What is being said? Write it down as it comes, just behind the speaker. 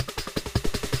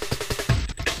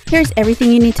Here's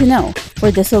everything you need to know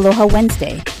for this Aloha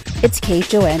Wednesday. It's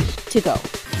KHON to go.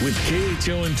 With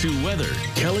KHON2 weather,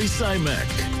 Kelly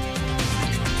Simek.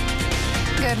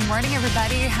 Good morning,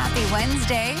 everybody. Happy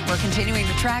Wednesday. We're continuing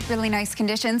to track really nice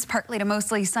conditions. Partly to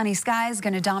mostly sunny skies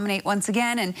going to dominate once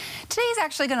again. And today's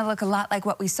actually going to look a lot like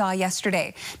what we saw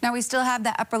yesterday. Now, we still have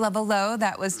the upper level low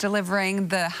that was delivering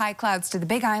the high clouds to the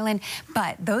Big Island,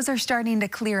 but those are starting to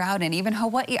clear out, and even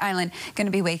Hawaii Island going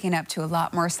to be waking up to a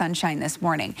lot more sunshine this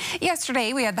morning.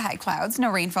 Yesterday, we had the high clouds,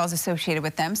 no rainfalls associated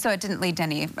with them, so it didn't lead to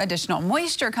any additional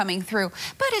moisture coming through,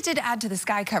 but it did add to the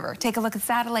sky cover. Take a look at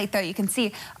satellite, though. You can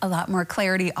see a lot more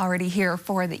clarity already here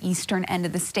for the eastern end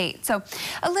of the state. So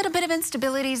a little bit of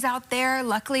instabilities out there.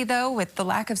 Luckily, though, with the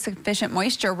lack of sufficient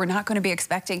moisture, we're not going to be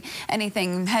expecting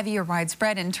anything heavy or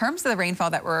widespread in terms of the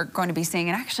rainfall that we're going to be seeing.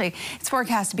 And actually, it's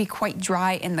forecast to be quite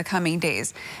dry in the coming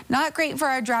days. Not great for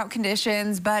our drought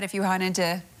conditions, but if you wanted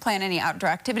to plan any outdoor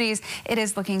activities, it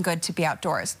is looking good to be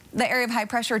outdoors. The area of high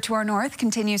pressure to our north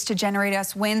continues to generate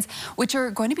us winds, which are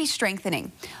going to be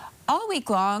strengthening. All week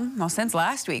long, well, since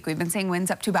last week, we've been seeing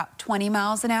winds up to about 20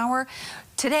 miles an hour.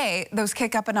 Today, those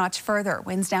kick up a notch further.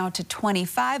 Winds now to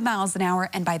 25 miles an hour.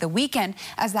 And by the weekend,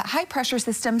 as that high pressure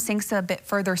system sinks a bit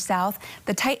further south,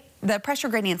 the pressure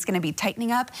gradient is going to be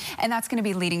tightening up, and that's going to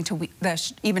be leading to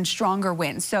even stronger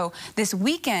winds. So this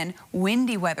weekend,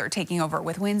 windy weather taking over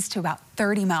with winds to about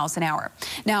 30 miles an hour.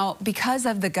 Now, because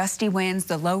of the gusty winds,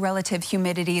 the low relative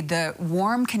humidity, the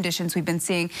warm conditions we've been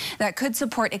seeing, that could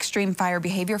support extreme fire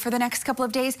behavior for the next couple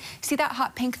of days. See that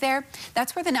hot pink there?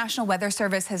 That's where the National Weather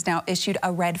Service has now issued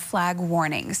a red flag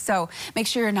warning. So make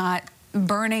sure you're not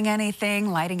burning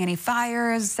anything, lighting any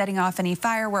fires, setting off any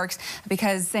fireworks,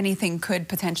 because anything could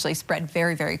potentially spread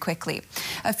very, very quickly.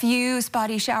 A few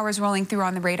spotty showers rolling through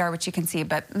on the radar, which you can see,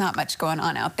 but not much going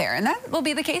on out there. And that will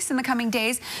be the case in the coming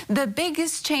days. The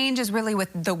biggest change is really with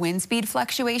the wind speed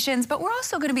fluctuations, but we're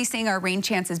also going to be seeing our rain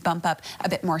chances bump up a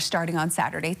bit more starting on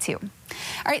Saturday, too.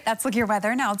 All right, that's Look Your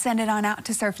Weather. Now let's send it on out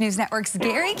to Surf News Network's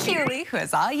Gary Cooley, who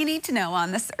has all you need to know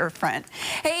on the surf front.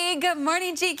 Hey, good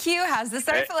morning, GQ. How's the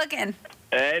surf looking?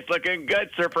 Hey, it's looking good,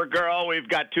 Surfer Girl. We've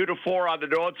got 2 to 4 on the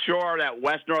North Shore. That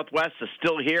west-northwest is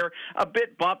still here. A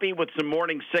bit bumpy with some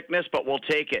morning sickness, but we'll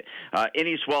take it.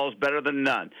 Any swell is better than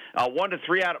none. 1 to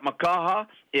 3 out at Makaha.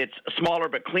 It's smaller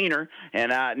but cleaner.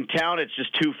 And in town, it's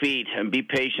just 2 feet. And be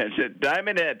patient.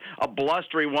 Diamond Head, a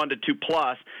blustery 1 to 2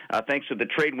 plus, thanks to the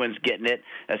trade winds getting it.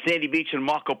 Sandy Beach and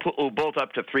Makapu'u both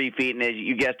up to 3 feet. And as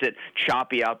you guessed it,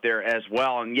 choppy out there as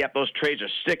well. And yet those trades are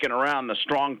sticking around the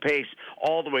strong pace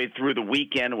all the way through the weekend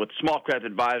with small craft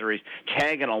advisories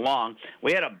tagging along.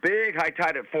 We had a big high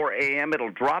tide at 4 a.m.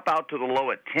 It'll drop out to the low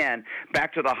at 10,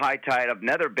 back to the high tide of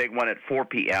another big one at 4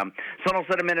 p.m. Sun will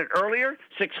set a minute earlier,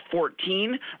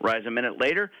 6:14, rise a minute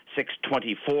later,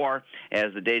 6:24,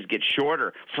 as the days get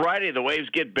shorter. Friday, the waves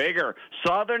get bigger.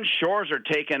 Southern shores are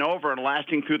taking over and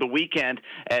lasting through the weekend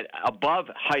at above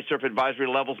high surf advisory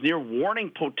levels, near warning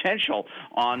potential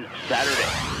on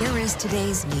Saturday. Here is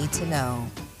today's Need to Know.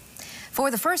 For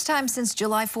the first time since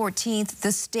July 14th,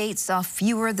 the state saw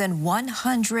fewer than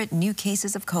 100 new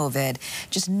cases of COVID.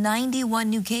 Just 91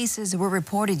 new cases were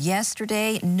reported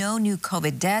yesterday. No new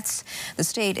COVID deaths. The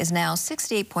state is now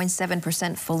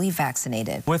 68.7% fully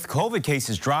vaccinated. With COVID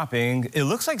cases dropping, it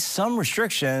looks like some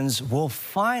restrictions will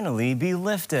finally be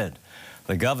lifted.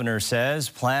 The governor says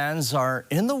plans are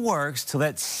in the works to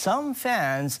let some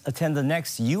fans attend the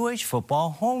next UH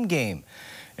football home game.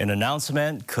 An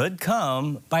announcement could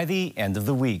come by the end of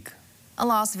the week. A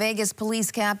Las Vegas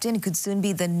police captain could soon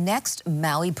be the next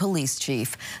Maui police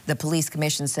chief. The police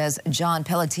commission says John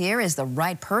Pelletier is the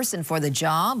right person for the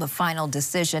job. A final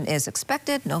decision is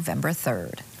expected November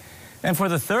 3rd. And for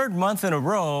the 3rd month in a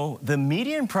row, the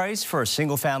median price for a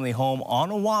single-family home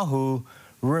on Oahu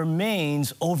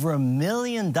remains over $1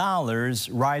 million,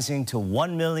 rising to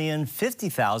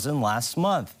 $1,050,000 last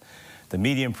month. The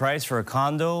median price for a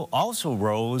condo also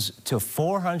rose to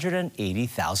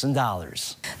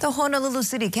 $480,000. The Honolulu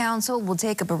City Council will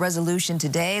take up a resolution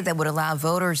today that would allow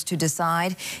voters to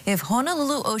decide if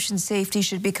Honolulu Ocean Safety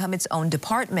should become its own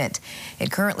department.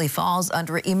 It currently falls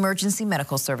under Emergency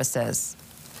Medical Services.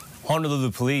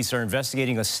 Honolulu police are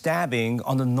investigating a stabbing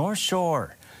on the North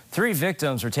Shore. 3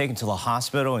 victims were taken to the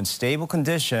hospital in stable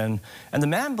condition, and the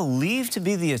man believed to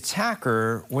be the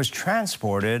attacker was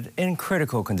transported in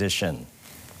critical condition.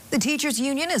 The teachers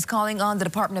union is calling on the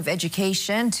Department of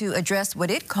Education to address what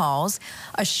it calls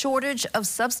a shortage of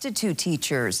substitute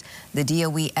teachers. The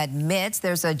DOE admits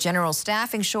there's a general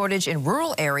staffing shortage in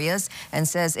rural areas and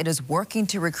says it is working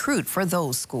to recruit for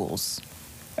those schools.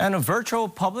 And a virtual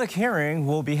public hearing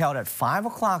will be held at 5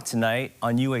 o'clock tonight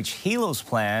on UH Hilo's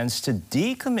plans to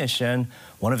decommission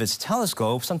one of its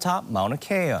telescopes on top Mauna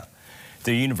Kea.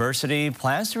 The university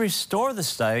plans to restore the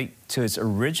site to its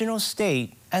original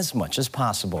state as much as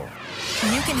possible.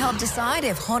 You can help decide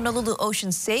if Honolulu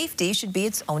Ocean Safety should be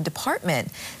its own department.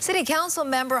 City Council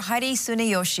member Heidi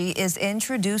Tsuneyoshi is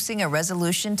introducing a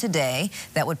resolution today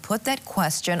that would put that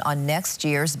question on next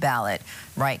year's ballot.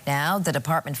 Right now, the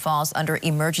department falls under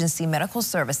Emergency Medical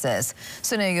Services.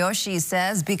 Tsuneyoshi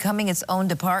says becoming its own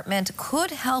department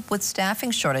could help with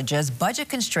staffing shortages, budget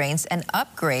constraints, and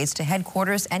upgrades to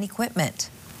headquarters and equipment.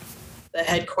 The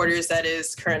headquarters that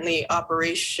is currently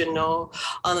operational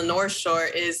on the North Shore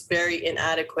is very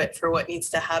inadequate for what needs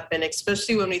to happen,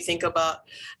 especially when we think about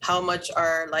how much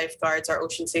our lifeguards, our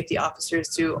ocean safety officers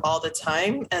do all the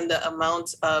time and the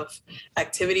amount of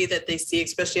activity that they see,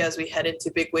 especially as we head into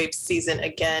big wave season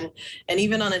again. And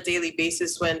even on a daily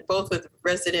basis, when both with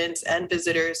residents and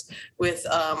visitors with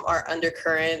our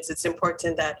undercurrents, it's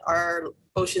important that our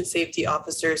ocean safety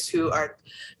officers, who are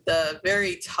the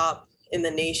very top in the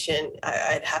nation,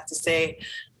 I'd have to say,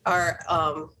 are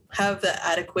have the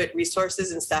adequate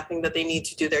resources and staffing that they need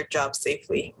to do their job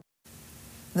safely.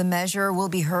 The measure will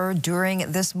be heard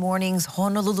during this morning's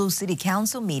Honolulu City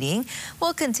Council meeting.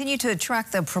 We'll continue to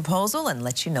track the proposal and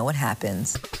let you know what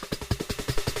happens.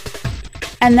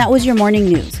 And that was your morning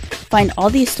news. Find all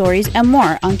these stories and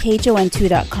more on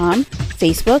KHON2.com,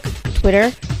 Facebook, Twitter,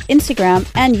 Instagram,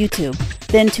 and YouTube.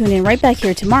 Then tune in right back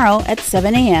here tomorrow at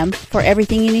 7 a.m. for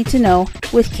everything you need to know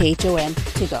with KHON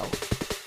to go.